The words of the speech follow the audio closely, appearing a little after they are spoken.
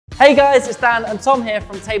Hey guys, it's Dan and Tom here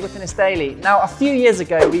from Table Tennis Daily. Now, a few years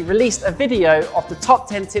ago, we released a video of the top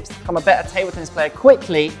 10 tips to become a better table tennis player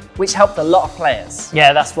quickly, which helped a lot of players.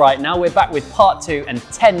 Yeah, that's right. Now we're back with part 2 and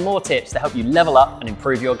 10 more tips to help you level up and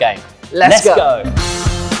improve your game. Let's go.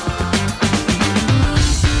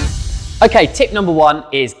 Okay, tip number 1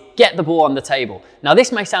 is get the ball on the table. Now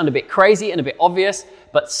this may sound a bit crazy and a bit obvious,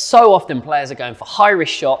 but so often players are going for high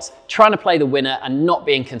risk shots, trying to play the winner and not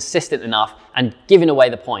being consistent enough and giving away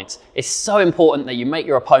the points. It's so important that you make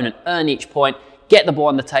your opponent earn each point, get the ball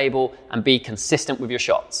on the table and be consistent with your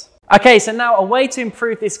shots. Okay, so now a way to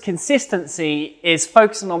improve this consistency is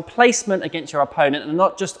focusing on placement against your opponent and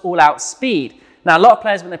not just all out speed. Now a lot of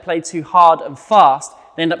players, when they play too hard and fast,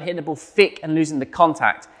 they end up hitting the ball thick and losing the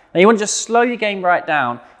contact. Now you want to just slow your game right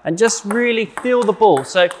down and just really feel the ball.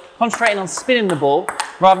 So concentrating on spinning the ball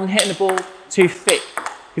rather than hitting the ball too thick.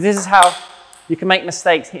 Because this is how you can make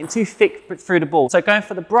mistakes, hitting too thick through the ball. So going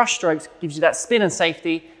for the brush strokes gives you that spin and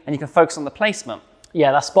safety, and you can focus on the placement.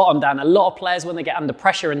 Yeah, that's spot on, Dan. A lot of players, when they get under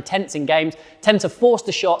pressure and tense in games, tend to force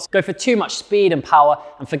the shots, go for too much speed and power,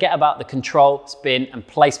 and forget about the control, spin, and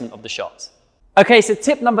placement of the shots. Okay, so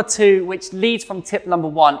tip number 2, which leads from tip number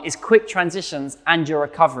 1, is quick transitions and your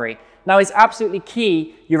recovery. Now, it's absolutely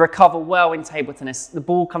key you recover well in table tennis. The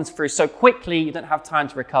ball comes through so quickly, you don't have time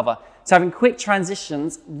to recover. So having quick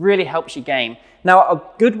transitions really helps your game. Now, a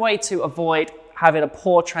good way to avoid having a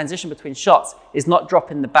poor transition between shots is not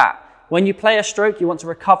dropping the bat. When you play a stroke, you want to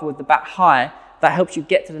recover with the bat high. That helps you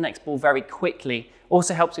get to the next ball very quickly.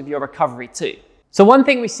 Also helps with your recovery too. So one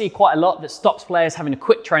thing we see quite a lot that stops players having a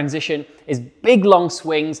quick transition is big long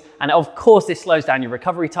swings, and of course this slows down your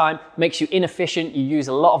recovery time, makes you inefficient, you use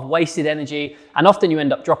a lot of wasted energy, and often you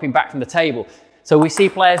end up dropping back from the table. So we see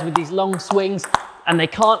players with these long swings and they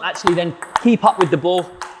can't actually then keep up with the ball.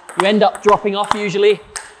 You end up dropping off usually,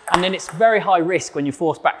 and then it's very high risk when you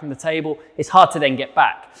force back from the table. It's hard to then get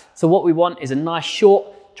back. So what we want is a nice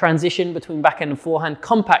short transition between backhand and forehand,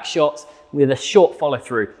 compact shots with a short follow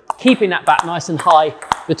through, keeping that bat nice and high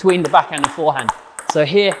between the backhand and forehand. So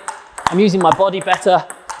here, I'm using my body better,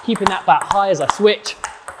 keeping that bat high as I switch,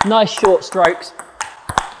 nice short strokes,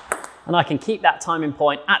 and I can keep that timing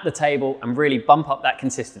point at the table and really bump up that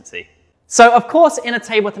consistency. So of course, in a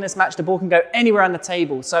table tennis match, the ball can go anywhere on the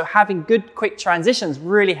table. So having good quick transitions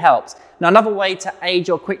really helps. Now, another way to aid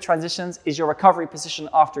your quick transitions is your recovery position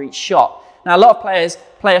after each shot. Now, a lot of players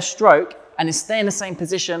play a stroke and they stay in the same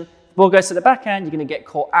position. The ball goes to the backhand, you're going to get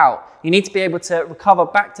caught out. You need to be able to recover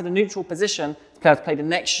back to the neutral position to be able to play the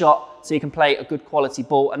next shot so you can play a good quality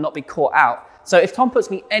ball and not be caught out. So if Tom puts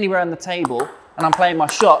me anywhere on the table and I'm playing my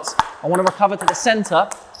shots, I want to recover to the center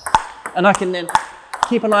and I can then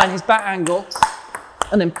keep an eye on his back angle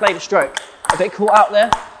and then play the stroke. I get caught out there.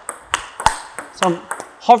 So I'm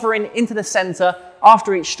hovering into the center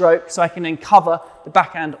after each stroke so I can then cover the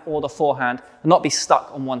backhand or the forehand and not be stuck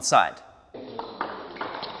on one side.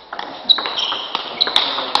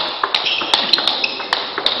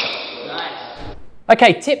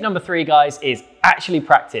 Okay, tip number 3, guys, is actually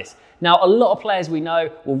practice. Now, a lot of players we know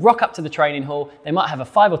will rock up to the training hall, they might have a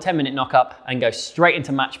 5 or 10 minute knock up and go straight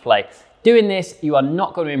into match play. Doing this, you are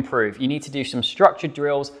not going to improve. You need to do some structured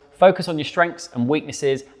drills, focus on your strengths and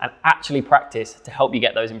weaknesses, and actually practice to help you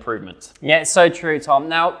get those improvements. Yeah, it's so true, Tom.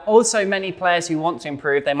 Now, also many players who want to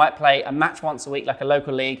improve, they might play a match once a week, like a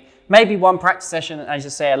local league, maybe one practice session. As you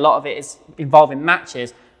say, a lot of it is involving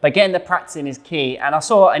matches. But getting the practicing is key. And I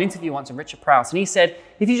saw an interview once with Richard Prowse, and he said,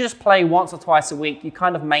 if you just play once or twice a week, you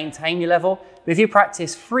kind of maintain your level. But if you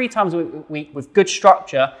practice 3 times a week with good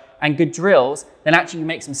structure and good drills, then actually you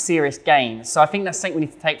make some serious gains. So I think that's something we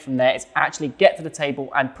need to take from there, is actually get to the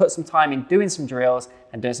table and put some time in doing some drills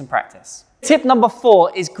and doing some practice. Tip number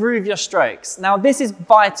 4 is groove your strokes. Now this is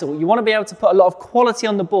vital. You want to be able to put a lot of quality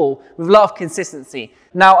on the ball with a lot of consistency.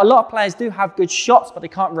 Now a lot of players do have good shots, but they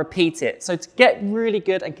can't repeat it. So to get really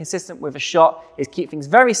good and consistent with a shot is keep things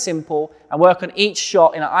very simple and work on each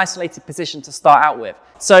shot in an isolated position to start out with.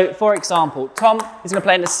 So for example, Tom is going to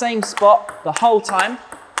play in the same spot the whole time,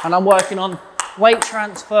 and I'm working on weight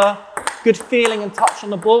transfer, good feeling and touch on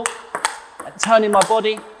the ball, and turning my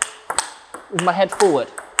body with my head forward.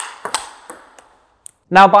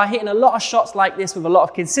 Now, by hitting a lot of shots like this with a lot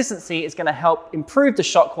of consistency, it's going to help improve the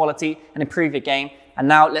shot quality and improve your game. And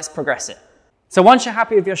now let's progress it. So once you're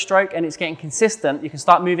happy with your stroke and it's getting consistent, you can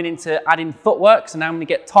start moving into adding footwork. So now I'm going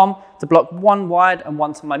to get Tom to block 1 wide and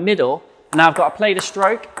 1 to my middle. And now I've got to play the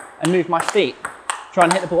stroke and move my feet. Try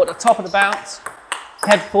and hit the ball at the top of the bounce,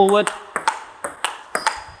 head forward.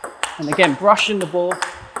 And again, brushing the ball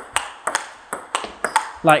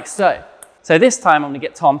like so. So this time I'm going to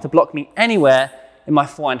get Tom to block me anywhere in my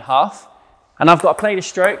 4.5, And I've got to play the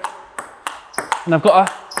stroke, and I've got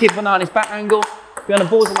to keep an eye on his back angle, be on the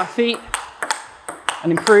balls of my feet,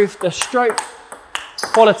 and improve the stroke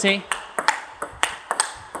quality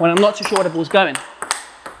when I'm not too sure where the ball's going.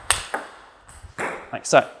 Like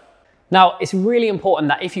so. Now, it's really important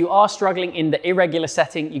that if you are struggling in the irregular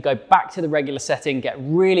setting, you go back to the regular setting, get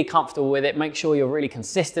really comfortable with it, make sure you're really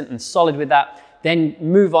consistent and solid with that, then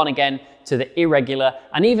move on again to the irregular,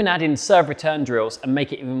 and even add in serve return drills and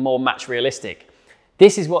make it even more match realistic.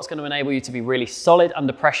 This is what's going to enable you to be really solid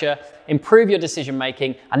under pressure, improve your decision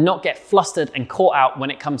making, and not get flustered and caught out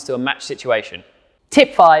when it comes to a match situation.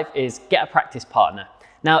 Tip 5 is get a practice partner.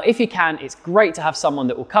 Now, if you can, it's great to have someone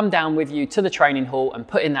that will come down with you to the training hall and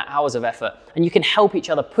put in that hours of effort, and you can help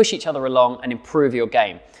each other, push each other along and improve your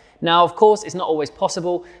game. Now, of course, it's not always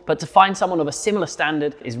possible, but to find someone of a similar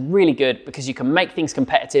standard is really good because you can make things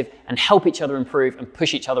competitive and help each other improve and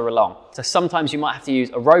push each other along. So sometimes you might have to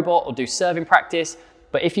use a robot or do serving practice,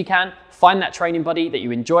 but if you can, find that training buddy that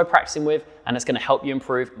you enjoy practicing with, and it's going to help you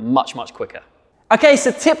improve much, much quicker. Okay,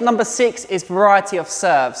 so tip number 6 is variety of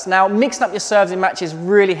serves. Now, mixing up your serves in matches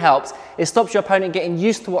really helps. It stops your opponent getting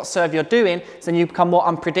used to what serve you're doing, so then you become more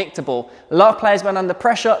unpredictable. A lot of players, when under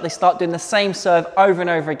pressure, they start doing the same serve over and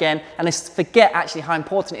over again, and they forget actually how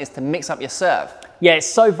important it is to mix up your serve. Yeah, it's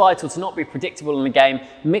so vital to not be predictable in the game.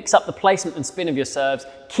 Mix up the placement and spin of your serves,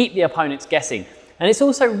 keep the opponents guessing. And it's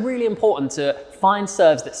also really important to find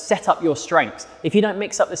serves that set up your strengths. If you don't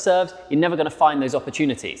mix up the serves, you're never going to find those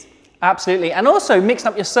opportunities. Absolutely, and also mixing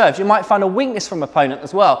up your serves, you might find a weakness from opponent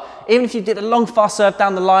as well. Even if you did a long fast serve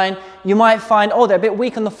down the line, you might find, oh, they're a bit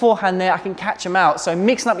weak on the forehand there, I can catch them out. So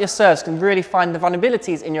mixing up your serves can really find the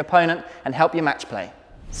vulnerabilities in your opponent and help your match play.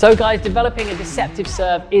 So guys, developing a deceptive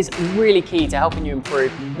serve is really key to helping you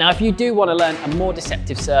improve. Now, if you do want to learn a more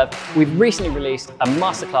deceptive serve, we've recently released a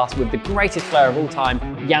masterclass with the greatest player of all time,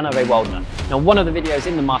 Jan-Ove Waldner. Now, one of the videos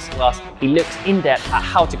in the masterclass, he looks in depth at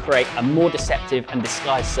how to create a more deceptive and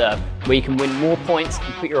disguised serve, where you can win more points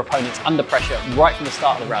and put your opponents under pressure right from the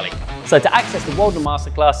start of the rally. So to access the Waldner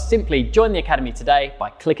masterclass, simply join the academy today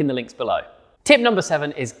by clicking the links below. Tip number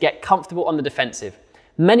 7 is get comfortable on the defensive.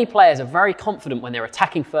 Many players are very confident when they're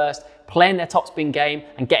attacking first, playing their topspin game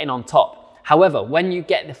and getting on top. However, when you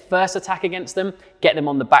get the first attack against them, get them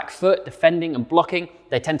on the back foot, defending and blocking,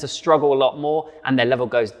 they tend to struggle a lot more and their level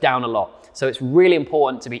goes down a lot. So it's really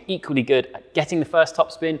important to be equally good at getting the first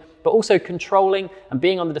topspin, but also controlling and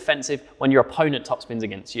being on the defensive when your opponent topspins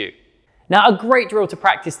against you. Now, a great drill to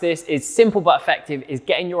practice this is simple but effective, is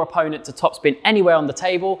getting your opponent to topspin anywhere on the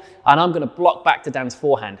table, and I'm going to block back to Dan's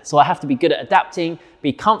forehand. So I have to be good at adapting,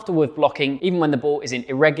 be comfortable with blocking, even when the ball is in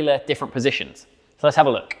irregular, different positions. So let's have a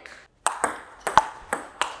look.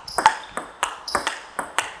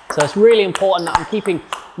 So it's really important that I'm keeping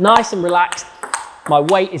nice and relaxed. My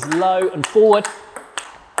weight is low and forward.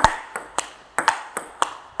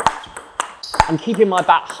 I'm keeping my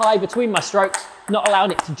bat high between my strokes, not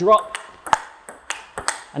allowing it to drop.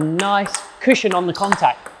 A nice cushion on the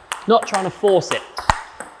contact, not trying to force it.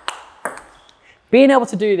 Being able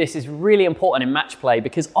to do this is really important in match play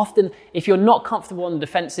because often if you're not comfortable on the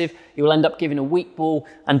defensive, you'll end up giving a weak ball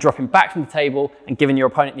and dropping back from the table and giving your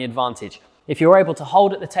opponent the advantage. If you're able to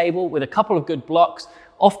hold at the table with a couple of good blocks,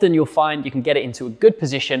 often you'll find you can get it into a good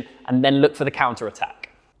position and then look for the counter attack.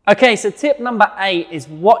 Okay, so tip number 8 is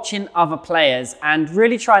watching other players and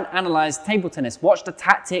really try and analyze table tennis. Watch the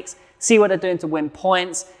tactics, see what they're doing to win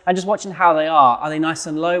points, and just watching how they are. Are they nice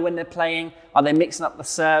and low when they're playing? Are they mixing up the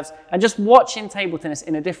serves? And just watching table tennis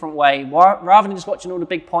in a different way, rather than just watching all the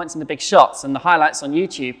big points and the big shots and the highlights on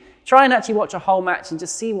YouTube. Try and actually watch a whole match and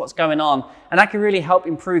just see what's going on. And that can really help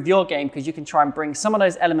improve your game because you can try and bring some of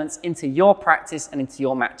those elements into your practice and into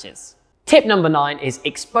your matches. Tip number 9 is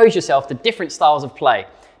expose yourself to different styles of play.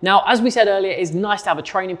 Now, as we said earlier, it's nice to have a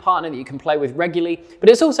training partner that you can play with regularly, but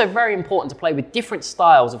it's also very important to play with different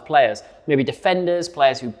styles of players. Maybe defenders,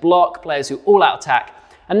 players who block, players who all-out attack.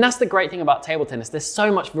 And that's the great thing about table tennis. There's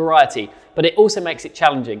so much variety, but it also makes it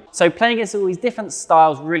challenging. So playing against all these different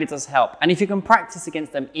styles really does help. And if you can practice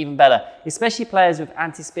against them, even better, especially players with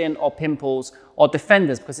anti-spin or pimples or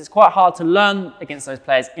defenders, because it's quite hard to learn against those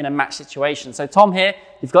players in a match situation. So Tom here,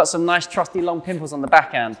 you've got some nice trusty long pimples on the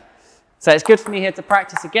backhand. So it's good for me here to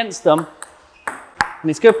practice against them. And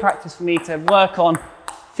it's good practice for me to work on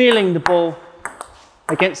feeling the ball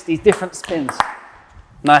against these different spins.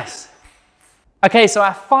 Nice. Okay, so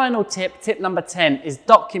our final tip, tip number 10, is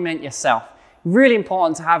document yourself. Really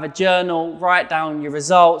important to have a journal, write down your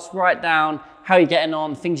results, write down how you're getting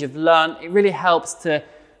on, things you've learned. It really helps to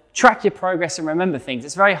track your progress and remember things.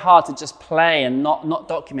 It's very hard to just play and not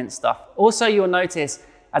document stuff. Also, you'll notice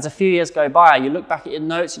as a few years go by, you look back at your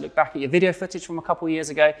notes, you look back at your video footage from a couple of years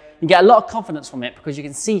ago, you get a lot of confidence from it because you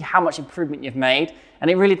can see how much improvement you've made, and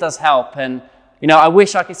it really does help. And you know, I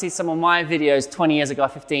wish I could see some of my videos 20 years ago,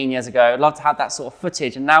 15 years ago. I'd love to have that sort of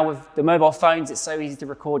footage. And now with the mobile phones, it's so easy to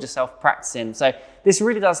record yourself practicing. So this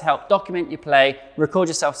really does help. Document your play, record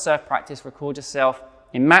yourself serve practice, record yourself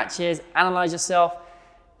in matches, analyze yourself.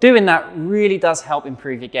 Doing that really does help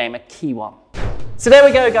improve your game, a key one. So there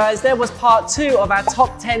we go, guys. There was part 2 of our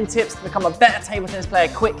top 10 tips to become a better table tennis player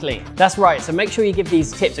quickly. That's right, so make sure you give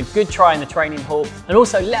these tips a good try in the training hall, and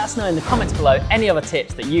also let us know in the comments below any other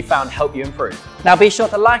tips that you found help you improve. Now be sure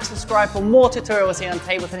to like, subscribe for more tutorials here on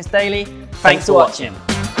Table Tennis Daily. Thanks for watching.